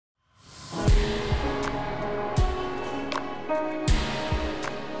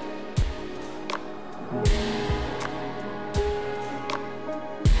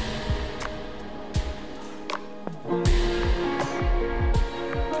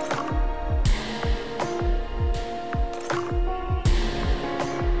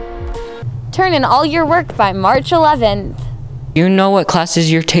Turn in all your work by March 11th. You know what classes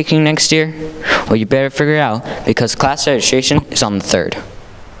you're taking next year? Well, you better figure it out because class registration is on the 3rd.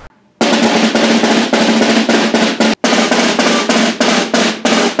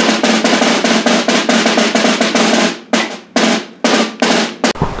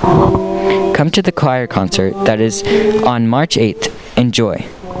 Come to the choir concert that is on March 8th. Enjoy.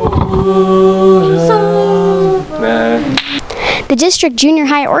 The District Junior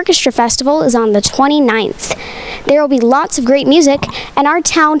High Orchestra Festival is on the 29th. There will be lots of great music, and our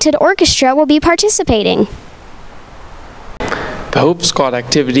talented orchestra will be participating. The Hope Squad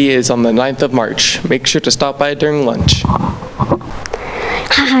activity is on the 9th of March. Make sure to stop by during lunch.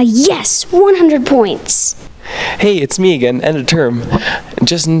 Haha, yes, 100 points. Hey, it's me again, end of term.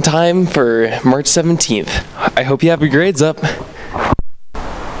 Just in time for March 17th. I hope you have your grades up.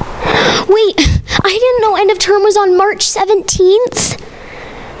 Wait, I didn't know end of term was on March 17th.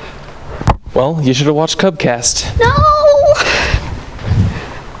 Well, you should have watched Cub Cast. No!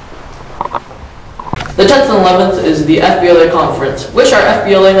 The 10th and 11th is the FBLA conference. Wish our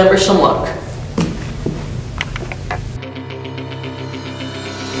FBLA members some luck.